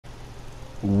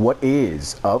What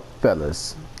is up,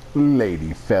 fellas,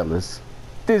 lady fellas?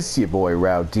 This your boy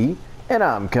Rou-D, and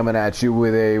I'm coming at you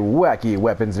with a wacky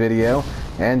weapons video.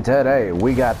 And today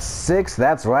we got 6,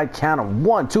 that's right, count them,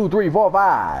 1, 2, 3, 4,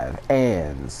 5,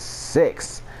 and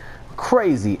 6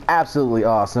 crazy, absolutely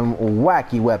awesome,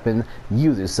 wacky weapon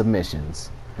user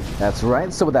submissions. That's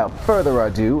right, so without further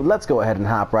ado, let's go ahead and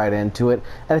hop right into it.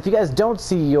 And if you guys don't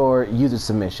see your user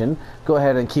submission, go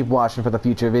ahead and keep watching for the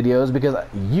future videos, because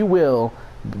you will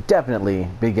definitely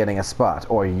be getting a spot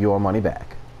or your money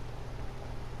back.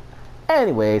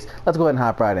 Anyways, let's go ahead and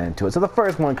hop right into it. So the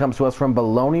first one comes to us from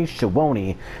Baloney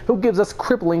Shawoni, who gives us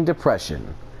crippling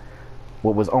depression.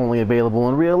 What was only available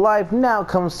in real life now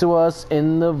comes to us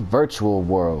in the virtual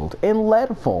world, in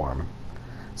lead form.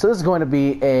 So this is going to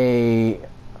be a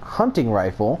hunting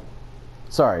rifle.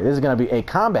 Sorry, this is going to be a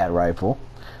combat rifle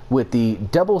with the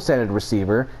double-standard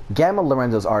receiver, Gamma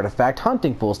Lorenzo's artifact,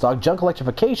 hunting full stock, junk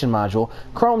electrification module,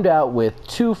 chromed out with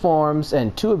 2 forms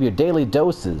and 2 of your daily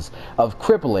doses of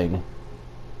crippling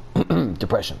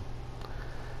depression.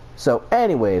 So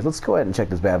anyways, let's go ahead and check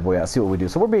this bad boy out, see what we do.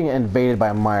 So we're being invaded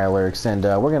by Mirelurks, and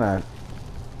we're gonna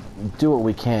do what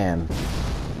we can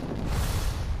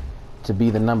to be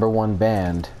the #1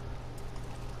 band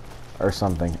or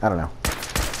something. I don't know.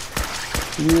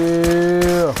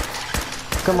 Yeah,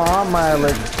 come on,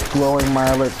 Mirelurk, glowing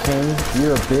Mirelurk King,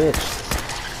 you're a bitch,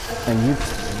 and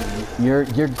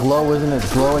your glow isn't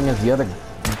as glowing as the other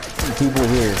people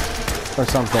here, or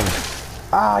something.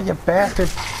 Ah, you bastard!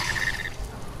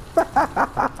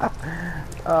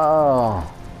 Oh,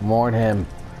 mourn him,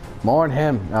 mourn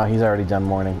him. Oh, he's already done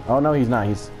mourning. Oh no, he's not.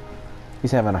 He's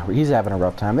having a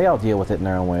rough time. They all deal with it in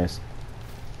their own ways.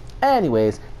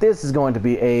 Anyways, this is going to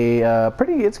be a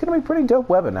pretty dope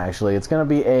weapon, actually. It's going to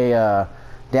be a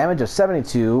damage of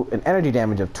 72, an energy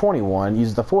damage of 21,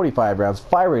 uses the 45 rounds,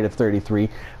 fire rate of 33,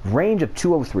 range of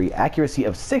 203, accuracy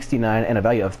of 69, and a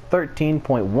value of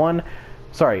 13.1.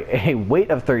 Sorry, a weight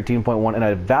of 13.1 and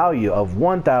a value of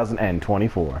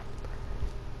 1,024.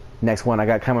 Next one I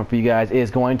got coming for you guys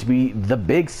is going to be the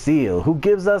Big Seal, who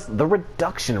gives us the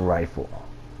reduction rifle.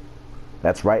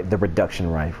 That's right, the reduction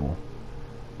rifle.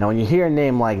 Now when you hear a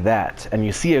name like that, and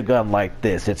you see a gun like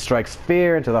this, it strikes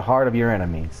fear into the heart of your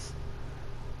enemies.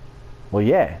 Well,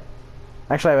 yeah.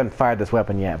 Actually, I haven't fired this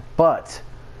weapon yet, but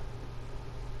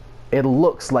it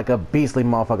looks like a beastly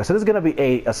motherfucker. So this is going to be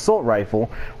a assault rifle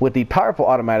with the powerful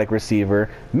automatic receiver,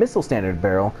 missile standard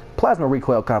barrel, plasma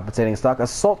recoil compensating stock,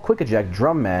 assault quick eject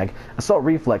drum mag, assault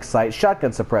reflex sight,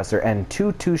 shotgun suppressor, and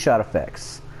 2 two-shot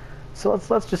effects. So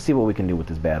let's just see what we can do with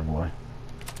this bad boy.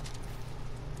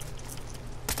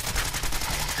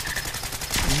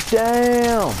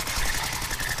 Damn!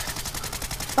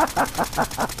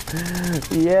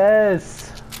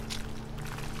 Yes!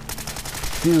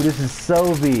 Dude, this is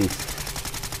so beast.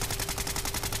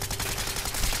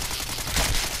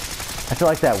 I feel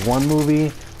like that one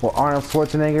movie where Arnold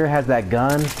Schwarzenegger has that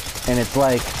gun, and it's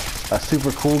like a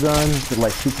super cool gun that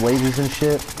like shoots lasers and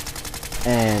shit.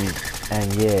 And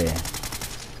yeah.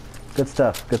 Good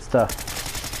stuff, good stuff.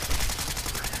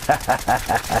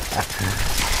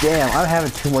 Damn, I'm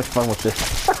having too much fun with this.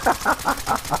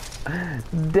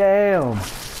 Damn.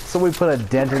 So we put a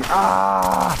dent in.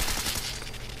 Ah!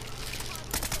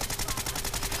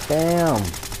 Damn.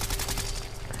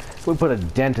 We put a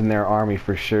dent in their army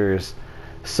for sure.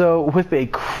 So with a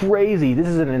crazy, this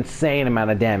is an insane amount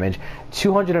of damage,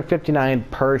 259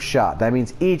 per shot. That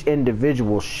means each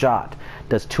individual shot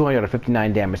does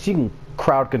 259 damage. You can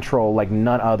crowd control like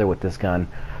none other with this gun.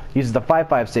 Uses the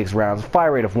 5.56 rounds,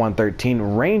 fire rate of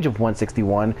 113, range of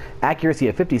 161, accuracy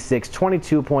of 56,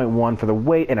 22.1 for the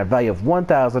weight, and a value of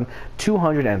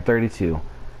 1,232.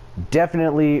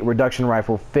 Definitely reduction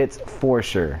rifle fits for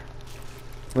sure.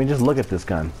 I mean, just look at this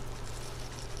gun.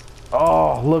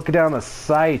 Oh, look down the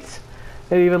sight.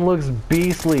 It even looks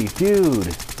beastly,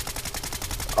 dude.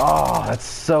 Oh, that's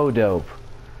so dope.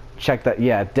 Check that.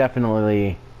 Yeah,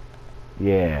 definitely.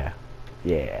 Yeah.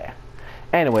 Yeah.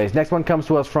 Anyways, next one comes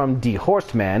to us from D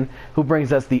Horseman, who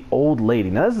brings us the Old Lady.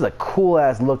 Now, this is a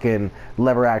cool-ass looking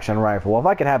lever action rifle. Well, if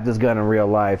I could have this gun in real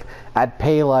life, I'd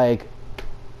pay like,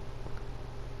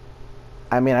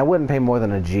 I mean, I wouldn't pay more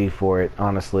than a G for it,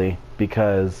 honestly,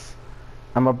 because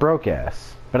I'm a broke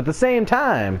ass. But at the same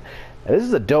time, this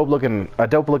is a dope looking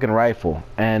rifle.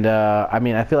 And I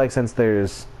mean, I feel like since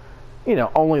there's, you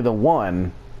know, only the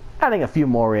one, adding a few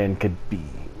more in could be,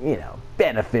 you know,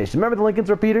 beneficial. Remember the Lincoln's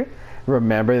repeater?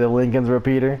 Remember the Lincoln's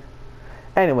repeater?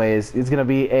 Anyways, it's going to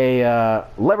be a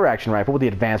lever action rifle with the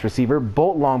advanced receiver,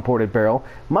 bolt long ported barrel,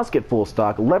 musket full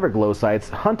stock, lever glow sights,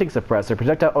 hunting suppressor,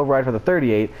 projectile override for the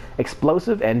 38,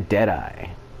 explosive, and deadeye.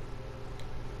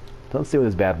 Let's see what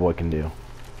this bad boy can do.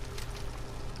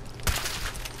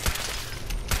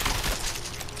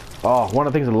 Oh, one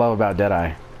of the things I love about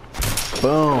Deadeye.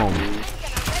 Boom.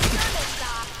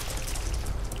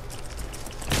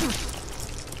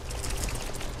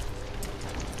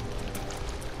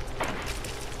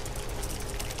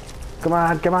 Come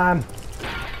on, come on.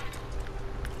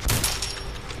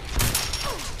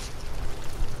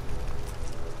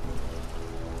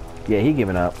 Yeah, he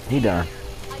giving up. He done.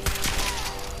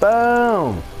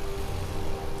 Boom.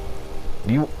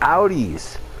 You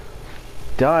outies.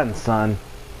 Done, son.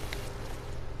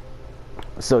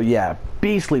 So yeah,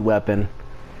 beastly weapon.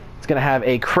 It's gonna have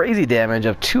a crazy damage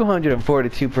of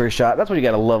 242 per shot. That's what you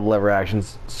gotta love. Lever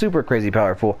actions, super crazy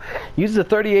powerful. Uses a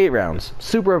 38 rounds,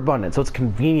 super abundant, so it's a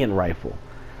convenient rifle.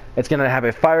 It's gonna have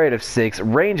a fire rate of 6,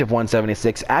 range of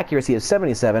 176, accuracy of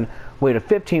 77, weight of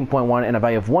 15.1, and a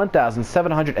value of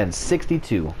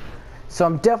 1,762. So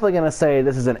I'm definitely gonna say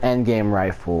this is an endgame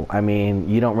rifle. I mean,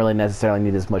 you don't really necessarily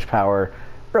need as much power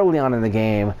early on in the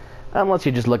game, unless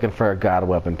you're just looking for a god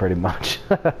weapon, pretty much.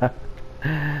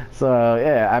 So,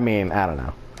 yeah, I mean, I don't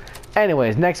know.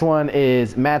 Anyways, next one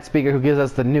is Matt Speaker, who gives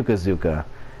us the Nuka-Zuka.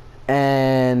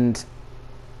 And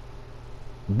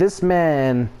this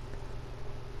man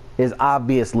is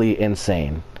obviously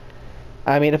insane.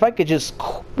 I mean, if I could just,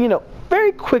 you know,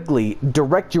 very quickly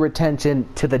direct your attention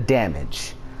to the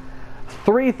damage.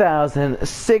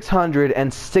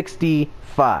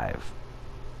 3,665.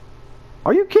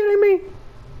 Are you kidding me?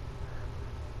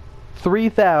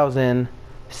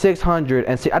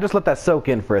 3,660. I just let that soak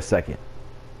in for a second.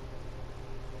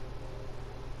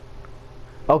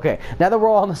 Okay, now that we're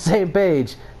all on the same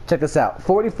page, check this out.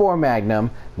 44 Magnum,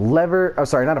 lever, oh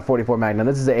sorry, not a 44 Magnum,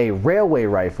 this is a railway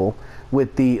rifle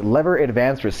with the lever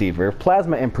advanced receiver,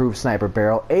 plasma improved sniper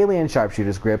barrel, alien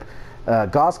sharpshooter's grip,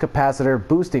 Gauss capacitor,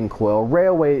 boosting coil,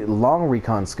 railway long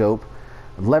recon scope,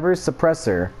 lever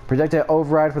suppressor, projectile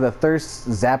override for the thirst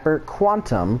zapper,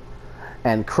 quantum,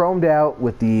 and chromed out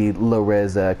with the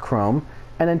low-res chrome,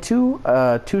 and then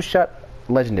two-shot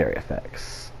legendary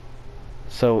effects.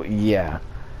 So yeah,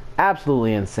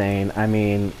 absolutely insane. I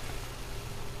mean,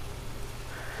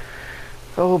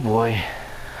 oh boy,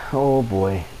 oh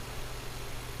boy.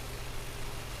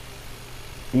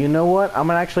 You know what?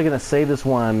 I'm actually gonna save this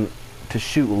one to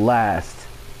shoot last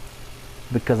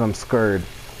because I'm scared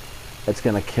it's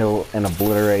gonna kill and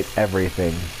obliterate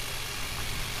everything.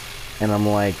 And I'm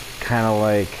like, kind of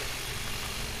like,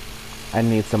 I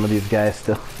need some of these guys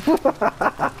still.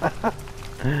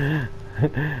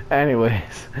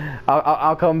 Anyways,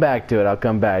 I'll come back to it. I'll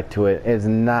come back to it. It's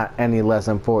not any less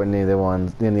important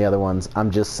than the other ones.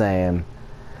 I'm just saying,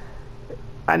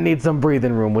 I need some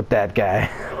breathing room with that guy.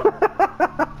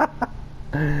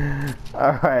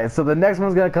 Alright, so the next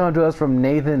one's going to come to us from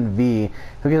Nathan V,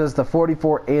 who gives us the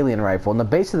 44 Alien Rifle. And the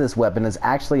base of this weapon is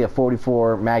actually a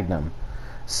 44 Magnum.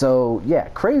 So, yeah,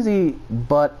 crazy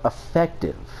but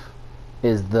effective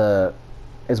is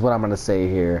what I'm going to say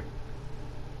here.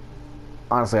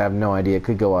 Honestly, I have no idea. It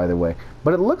could go either way.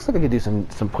 But it looks like I could do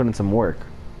put in some work.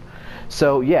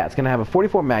 So, yeah, it's going to have a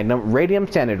 44 Magnum, radium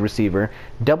standard receiver,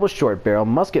 double short barrel,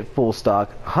 musket full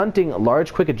stock, hunting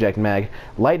large quick eject mag,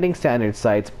 lightning standard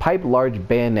sights, pipe large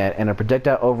bayonet, and a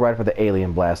projectile override for the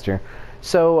alien blaster.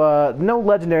 So, no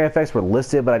legendary effects were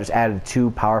listed, but I just added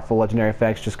 2 powerful legendary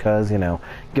effects just because, you know,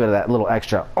 give it that little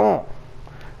extra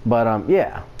But,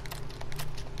 yeah.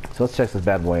 So let's check this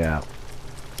bad boy out.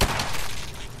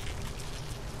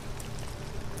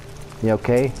 You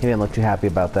okay? He didn't look too happy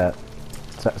about that.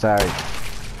 Sorry.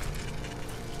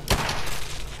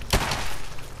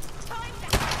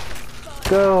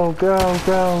 Go, go,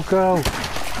 go, go,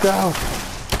 go,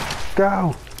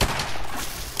 go.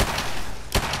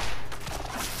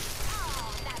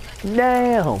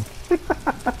 Damn.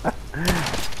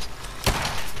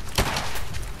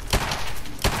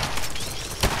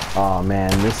 Oh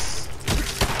man, this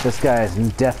guy is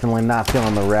definitely not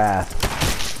feeling the wrath.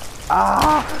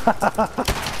 Ah!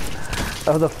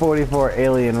 Of the 44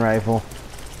 Alien Rifle.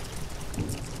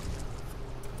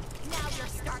 Now you're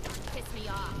starting to piss me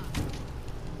off.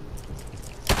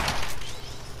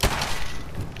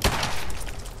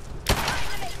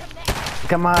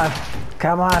 Come on,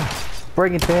 come on,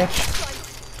 bring it,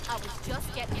 bitch. I was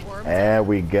just getting wormed. There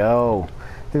we go. I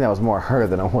think that was more her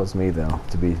than it was me, though.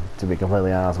 To be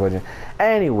completely honest with you.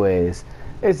 Anyways,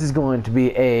 this is going to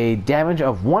be a damage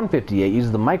of 158.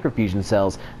 Uses the microfusion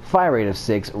cells. Fire rate of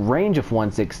 6, range of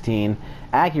 116,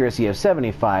 accuracy of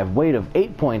 75, weight of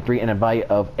 8.3, and a value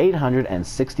of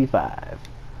 865.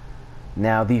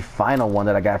 Now the final one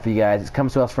that I got for you guys, it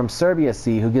comes to us from Serbia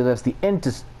C, who gives us the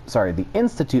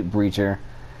Institute Breacher,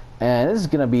 And this is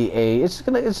gonna be it's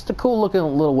a cool looking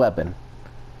little weapon.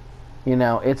 You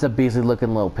know, it's a beastly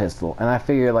looking little pistol. And I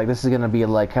figure like this is gonna be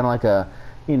like kind of like a,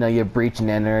 you know, you breach and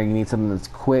enter. You need something that's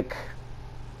quick.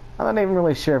 I'm not even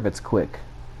really sure if it's quick.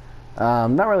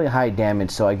 Not really high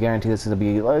damage, so I guarantee this is gonna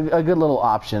be a good little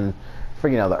option for,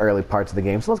 you know, the early parts of the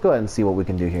game. So let's go ahead and see what we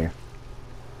can do here.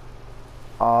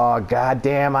 Oh,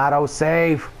 goddamn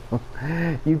autosave!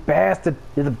 You bastard!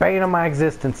 You're the bane of my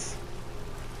existence.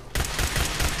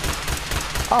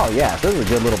 Oh yeah, this is a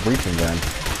good little breaching gun.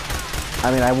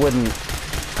 I mean, I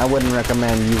wouldn't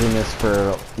recommend using this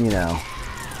for, you know,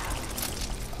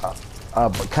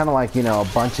 kind of like, you know, a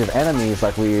bunch of enemies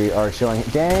like we are showing.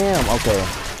 Damn. Okay.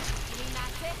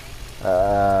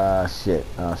 Shit.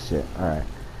 Oh shit. All right.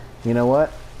 You know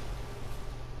what?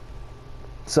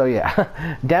 So yeah,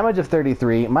 damage of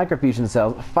 33, microfusion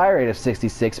cells, fire rate of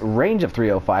 66, range of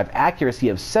 305, accuracy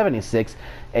of 76,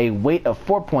 a weight of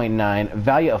 4.9,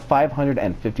 value of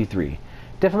 553.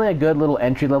 Definitely a good little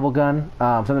entry-level gun.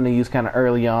 Something to use kind of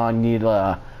early on. You need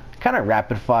kind of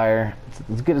rapid fire.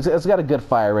 It's good. It's got a good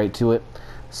fire rate to it,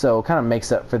 so kind of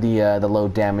makes up for the low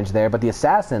damage there. But the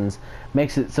assassins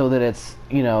makes it so that it's,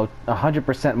 you know,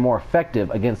 100% more effective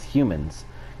against humans,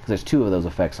 because there's 2 of those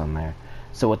effects on there.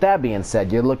 So with that being said,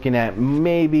 you're looking at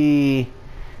maybe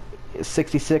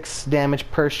 66 damage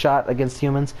per shot against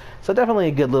humans. So definitely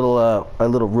a good little a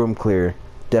little room clear,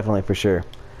 definitely for sure.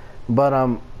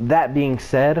 But that being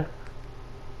said,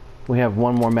 we have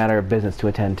one more matter of business to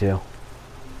attend to.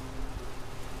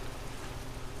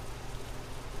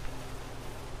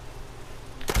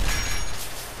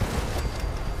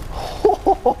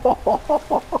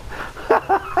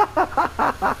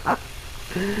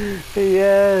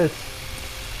 Yes.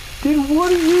 Dude,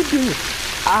 what are you doing?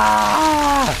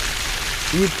 Ah!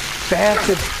 You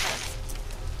bastard!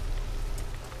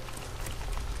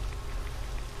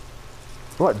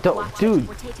 What? Don't, dude.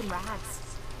 We're taking rags.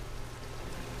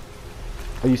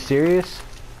 Are you serious?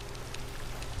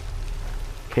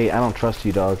 Okay, I don't trust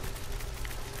you, dog.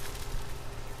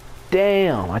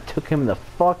 Damn, I took him the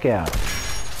fuck out.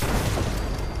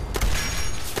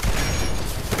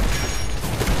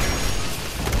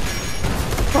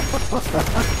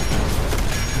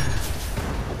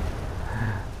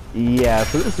 Yeah,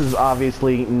 so this is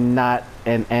obviously not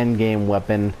an endgame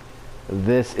weapon.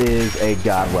 This is a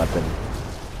god weapon.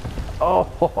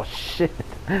 Oh, shit.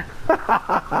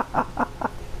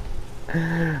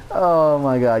 Oh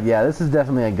my god, yeah, this is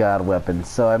definitely a god weapon.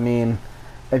 So, I mean,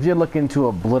 if you're looking to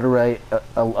obliterate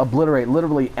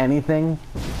literally anything,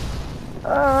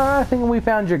 I think we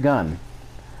found your gun.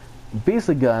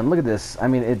 Beastly gun, look at this. I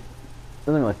mean, it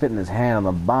doesn't really fit in his hand on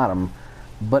the bottom,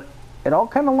 but it all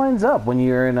kind of lines up when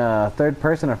you're in a third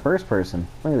person or first person.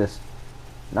 Look at this.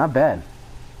 Not bad.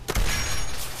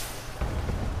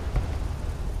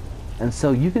 And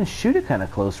so you can shoot it kind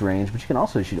of close range, but you can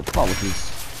also shoot it far, which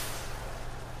is...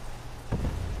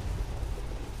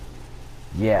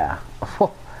 Yeah.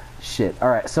 Shit.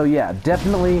 Alright, so yeah,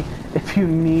 definitely if you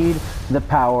need the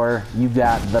power, you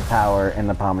got the power in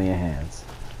the palm of your hands.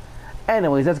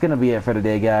 Anyways, that's going to be it for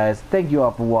today, guys. Thank you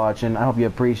all for watching. I hope you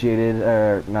appreciated,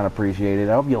 or not appreciated,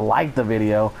 I hope you liked the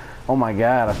video. Oh my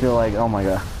god, I feel like, oh my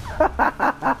god.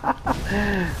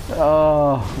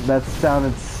 Oh, that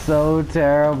sounded so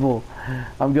terrible.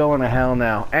 I'm going to hell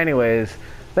now. Anyways,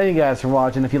 thank you guys for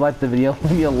watching. If you liked the video,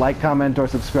 leave me a like, comment, or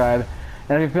subscribe.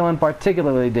 And if you're feeling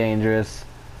particularly dangerous,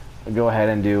 go ahead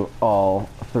and do all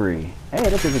 3. Hey,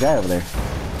 look, there's a guy over there.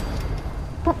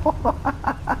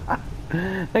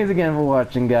 Thanks again for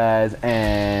watching, guys,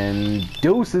 and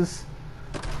deuces.